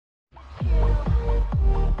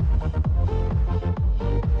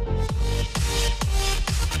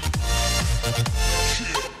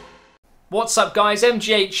What's up guys,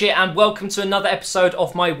 MGH here and welcome to another episode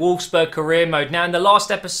of my Wolfsburg career mode. Now in the last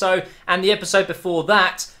episode and the episode before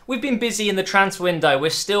that, we've been busy in the transfer window. We're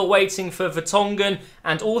still waiting for Vertonghen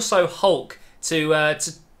and also Hulk to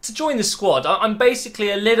join the squad. I'm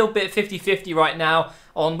basically a little bit 50-50 right now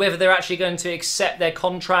on whether they're actually going to accept their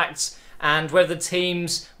contracts and whether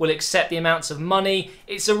teams will accept the amounts of money.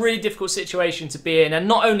 It's a really difficult situation to be in, and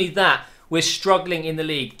not only that, we're struggling in the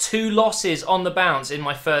league. 2 losses on the bounce in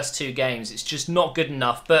my first 2 games. It's just not good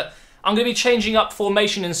enough. But I'm going to be changing up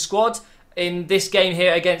formation and squad in this game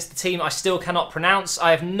here against the team I still cannot pronounce.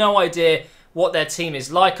 I have no idea what their team is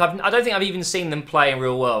like. I don't think I've even seen them play in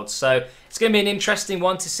real world. So it's going to be an interesting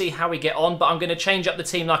one to see how we get on. But I'm going to change up the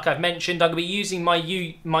team like I've mentioned. I'm going to be using my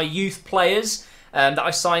youth players that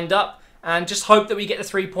I signed up. And just hope that we get the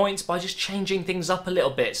 3 points by just changing things up a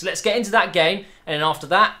little bit. So let's get into that game. And then after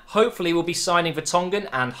that, hopefully we'll be signing Vertonghen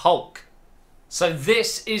and Hulk. So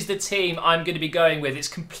this is the team I'm going to be going with. It's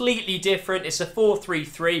completely different. It's a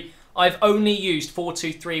 4-3-3. I've only used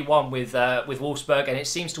 4-2-3-1 with Wolfsburg, and it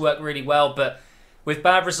seems to work really well. But with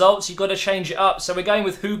bad results, you've got to change it up. So we're going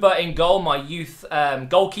with Huber in goal. My youth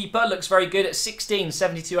goalkeeper looks very good at 16,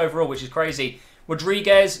 72 overall, which is crazy.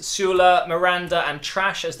 Rodriguez, Sula, Miranda and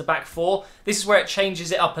Trash as the back 4. This is where it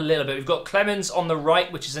changes it up a little bit. We've got Clemens on the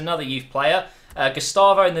right, which is another youth player.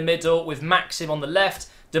 Gustavo in the middle with Maxim on the left.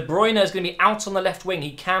 De Bruyne is going to be out on the left wing.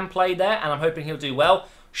 He can play there and I'm hoping he'll do well.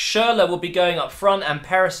 Schürrle will be going up front and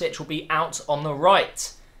Perisic will be out on the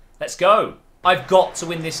right. Let's go. I've got to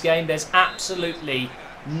win this game. There's absolutely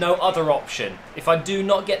no other option. If I do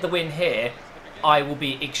not get the win here, I will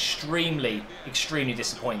be extremely, extremely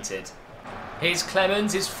disappointed. Here's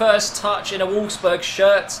Clemens, his first touch in a Wolfsburg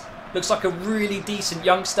shirt. Looks like a really decent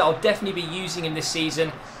youngster. I'll definitely be using him this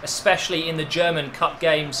season, especially in the German Cup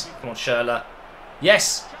games. Come on, Schürrle.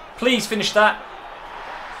 Yes, please finish that.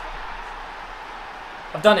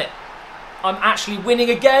 I've done it. I'm actually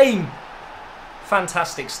winning a game.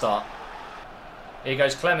 Fantastic start. Here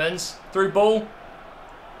goes Clemens. Through ball.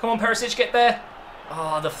 Come on, Perisic, get there.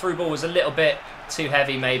 Oh, the through ball was a little bit too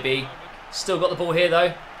heavy, maybe. Still got the ball here,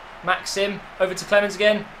 though. Maxim, over to Clemens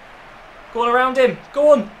again. Go on around him.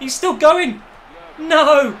 Go on. He's still going.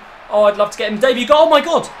 No. Oh, I'd love to get him debut goal. Oh, my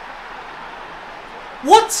God.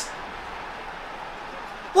 What?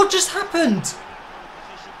 What just happened?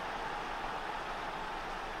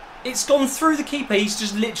 It's gone through the keeper. He's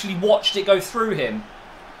just literally watched it go through him.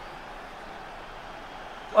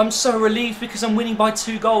 I'm so relieved because I'm winning by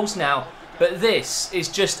 2 goals now. But this is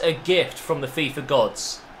just a gift from the FIFA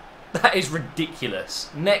gods. That is ridiculous.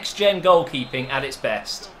 Next-gen goalkeeping at its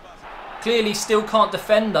best. Clearly still can't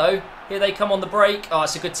defend though. Here they come on the break. Oh,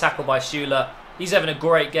 it's a good tackle by Schürrle. He's having a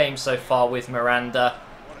great game so far with Miranda.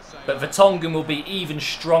 But Vertonghen will be even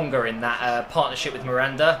stronger in that partnership with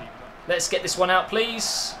Miranda. Let's get this one out,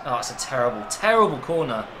 please. Oh, it's a terrible, terrible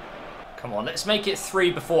corner. Come on, let's make it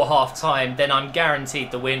 3 before half-time. Then I'm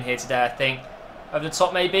guaranteed the win here today, I think. Over the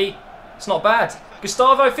top, maybe. It's not bad.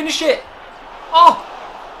 Gustavo, finish it. Oh!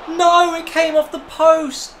 No, it came off the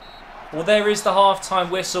post. Well, there is the half-time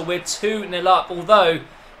whistle. We're 2-0 up, although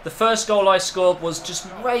the first goal I scored was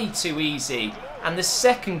just way too easy. And the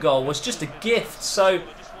second goal was just a gift. So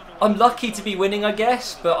I'm lucky to be winning, I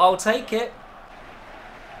guess, but I'll take it.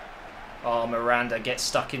 Oh, Miranda gets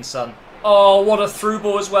stuck in sun. Oh, what a through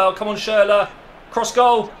ball as well. Come on, Schürrle. Cross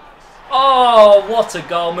goal. Oh, what a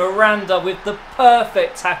goal. Miranda with the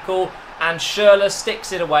perfect tackle. And Schürrle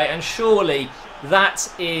sticks it away. And surely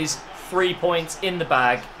that is 3 points in the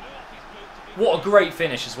bag. What a great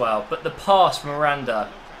finish as well. But the pass from Miranda,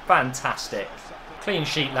 fantastic. Clean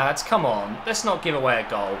sheet, lads. Come on. Let's not give away a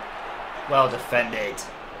goal. Well defended.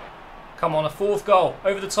 Come on, a 4th goal.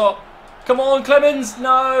 Over the top. Come on, Clemens.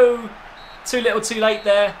 No. Too little, too late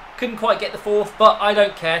there. Couldn't quite get the 4th, but I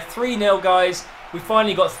don't care. 3-0, guys. We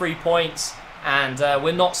finally got 3 points. And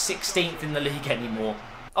we're not 16th in the league anymore.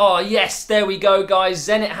 Oh, yes. There we go, guys.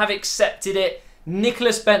 Zenit have accepted it.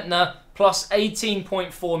 Nicholas Bentner plus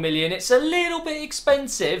 18.4 million. It's a little bit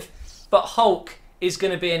expensive, but Hulk is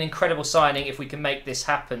going to be an incredible signing if we can make this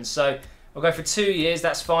happen. So we'll go for 2 years.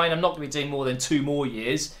 That's fine. I'm not going to be doing more than 2 more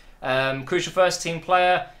years. Crucial first team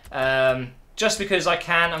player. Just because I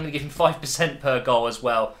can, I'm going to give him 5% per goal as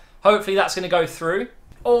well. Hopefully that's going to go through.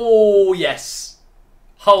 Oh, yes.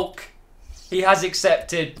 Hulk. He has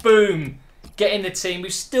accepted. Boom. Get in the team.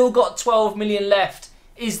 We've still got 12 million left.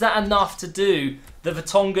 Is that enough to do the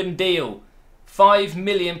Vertonghen deal? 5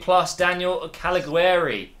 million plus Daniel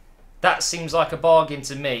Caligiuri. That seems like a bargain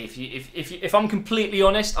to me. If I'm completely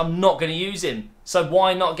honest, I'm not going to use him. So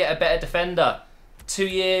why not get a better defender? 2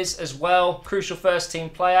 years as well. Crucial first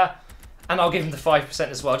team player. And I'll give him the 5%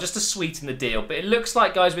 as well, just to sweeten the deal. But it looks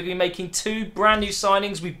like, guys, we're going to be making 2 brand new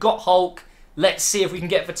signings. We've got Hulk. Let's see if we can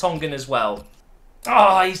get Vertonghen as well.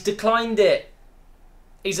 Ah, he's declined it.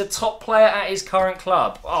 He's a top player at his current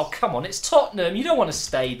club. Oh, come on, it's Tottenham. You don't want to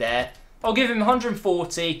stay there. I'll give him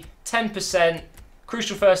 140, 10%,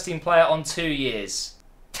 crucial first team player on 2 years.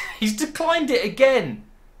 He's declined it again.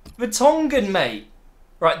 Vertonghen, mate.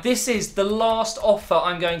 Right, this is the last offer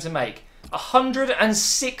I'm going to make.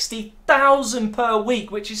 160,000 per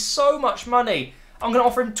week, which is so much money. I'm going to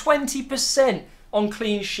offer him 20% on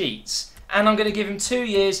clean sheets. And I'm going to give him 2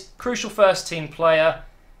 years, crucial first team player.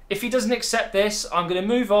 If he doesn't accept this, I'm going to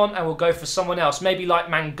move on and we'll go for someone else. Maybe like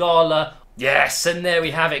Mangala. Yes, and there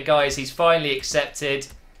we have it, guys. He's finally accepted.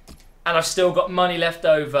 And I've still got money left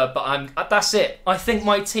over, but that's it. I think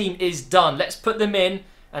my team is done. Let's put them in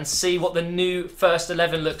and see what the new first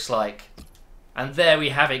 11 looks like. And there we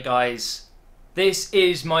have it, guys. This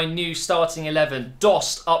is my new starting 11.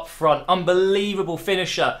 Dost up front. Unbelievable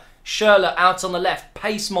finisher. Schürrle out on the left.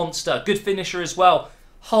 Pace monster. Good finisher as well.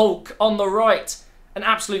 Hulk on the right. An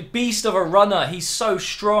absolute beast of a runner. He's so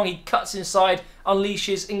strong. He cuts inside.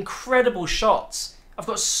 Unleashes incredible shots. I've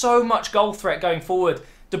got so much goal threat going forward.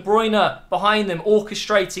 De Bruyne behind them.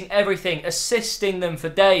 Orchestrating everything. Assisting them for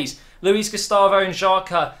days. Luis Gustavo and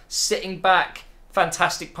Xhaka sitting back.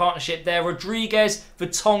 Fantastic partnership there. Rodriguez,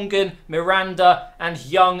 Vertonghen, Miranda and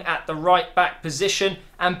Young at the right back position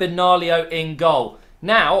and Benaglio in goal.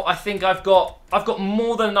 Now I think I've got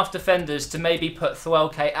more than enough defenders to maybe put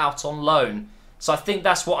Thuelke out on loan. So I think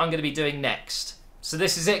that's what I'm going to be doing next. So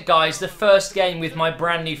this is it, guys. The first game with my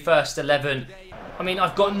brand new first 11. I mean,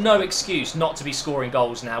 I've got no excuse not to be scoring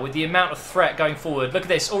goals now with the amount of threat going forward. Look at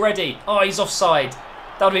this already. Oh, he's offside.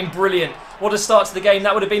 That would have been brilliant. What a start to the game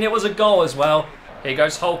that would have been. It was a goal as well. Here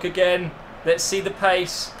goes Hulk again. Let's see the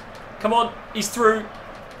pace. Come on, he's through.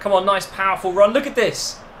 Come on, nice powerful run. Look at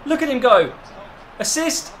this. Look at him go.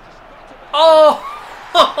 Assist. Oh,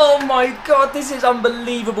 oh my God, this is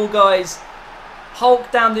unbelievable, guys.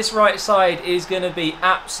 Hulk down this right side is going to be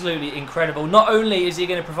absolutely incredible. Not only is he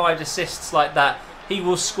going to provide assists like that, he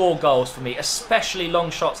will score goals for me, especially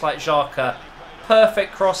long shots like Xhaka.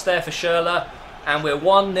 Perfect cross there for Schürrle, and we're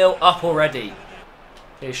 1-0 up already.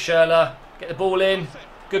 Here's Schürrle. Get the ball in.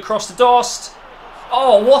 Good cross to Dost.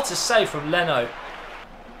 Oh, what a save from Leno.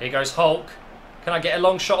 Here goes Hulk. Can I get a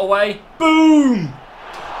long shot away? Boom!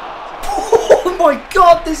 Oh my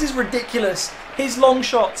God, this is ridiculous. His long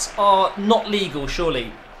shots are not legal,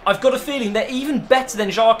 surely. I've got a feeling they're even better than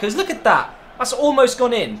Xhaka's. Look at that. That's almost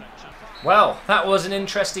gone in. Well, that was an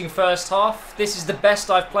interesting first half. This is the best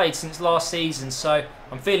I've played since last season, so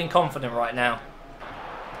I'm feeling confident right now.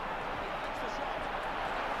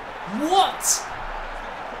 What?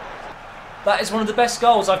 That is one of the best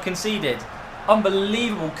goals I've conceded.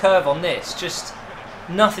 Unbelievable curve on this. Just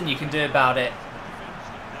nothing you can do about it.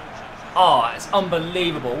 Oh, it's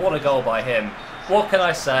unbelievable. What a goal by him. What can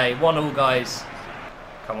I say? 1-1, guys.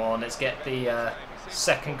 Come on, let's get the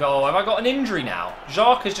second goal. Have I got an injury now?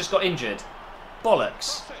 Jacques has just got injured.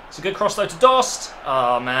 Bollocks. It's a good cross though to Dost.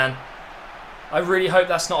 Oh, man. I really hope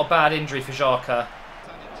that's not a bad injury for Jacques.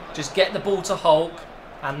 Just get the ball to Hulk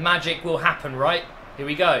and magic will happen, right? Here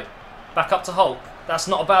we go. Back up to Hulk. That's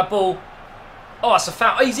not a bad ball. Oh, that's a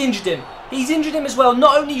foul. Oh, he's injured him. He's injured him as well.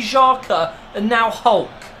 Not only Xhaka and now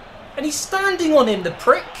Hulk. And he's standing on him, the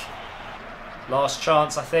prick. Last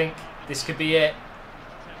chance, I think. This could be it.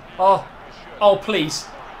 Oh. Oh, please.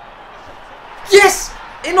 Yes!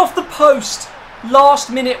 In off the post.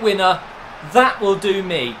 Last minute winner. That will do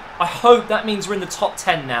me. I hope that means we're in the top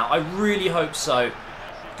 10 now. I really hope so.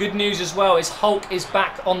 Good news as well is Hulk is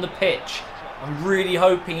back on the pitch. I'm really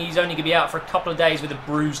hoping he's only going to be out for a couple of days with a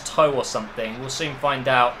bruised toe or something. We'll soon find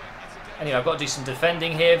out. Anyway, I've got to do some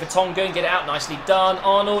defending here. Vertonghen, get it out. Nicely done.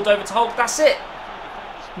 Arnold over to Hulk. That's it.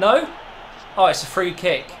 No? Oh, it's a free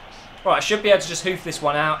kick. Right, I should be able to just hoof this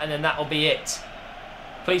one out and then that'll be it.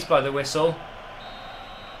 Please blow the whistle.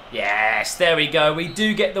 Yes, there we go. We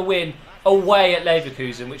do get the win away at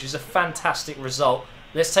Leverkusen, which is a fantastic result.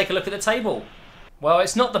 Let's take a look at the table. Well,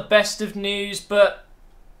 it's not the best of news, but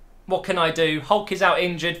what can I do? Hulk is out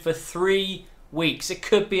injured for 3 weeks. It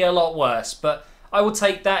could be a lot worse, but I will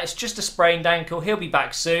take that. It's just a sprained ankle. He'll be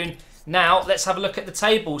back soon. Now, let's have a look at the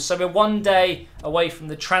table. So we're 1 day away from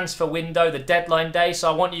the transfer window, the deadline day.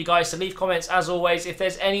 So I want you guys to leave comments, as always. If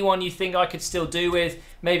there's anyone you think I could still do with,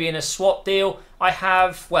 maybe in a swap deal, I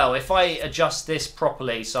have, well, if I adjust this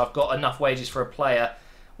properly, so I've got enough wages for a player,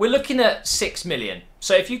 we're looking at 6 million.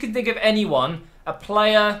 So if you can think of anyone, a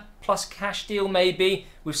player plus cash deal maybe,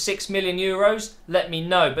 with 6 million euros, let me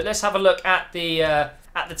know. But let's have a look at the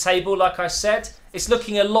table, like I said. it's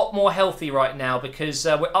looking a lot more healthy right now because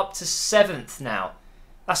we're up to 7th now.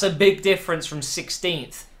 That's a big difference from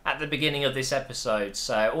 16th at the beginning of this episode.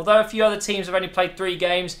 So although a few other teams have only played 3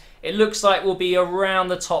 games, it looks like we'll be around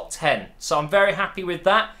the top 10. So I'm very happy with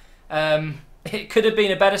that. It could have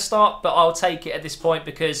been a better start, but I'll take it at this point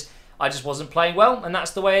because I just wasn't playing well, and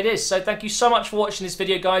that's the way it is. So thank you so much for watching this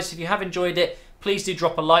video, guys. If you have enjoyed it, please do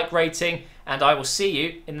drop a like rating, and I will see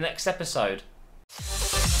you in the next episode.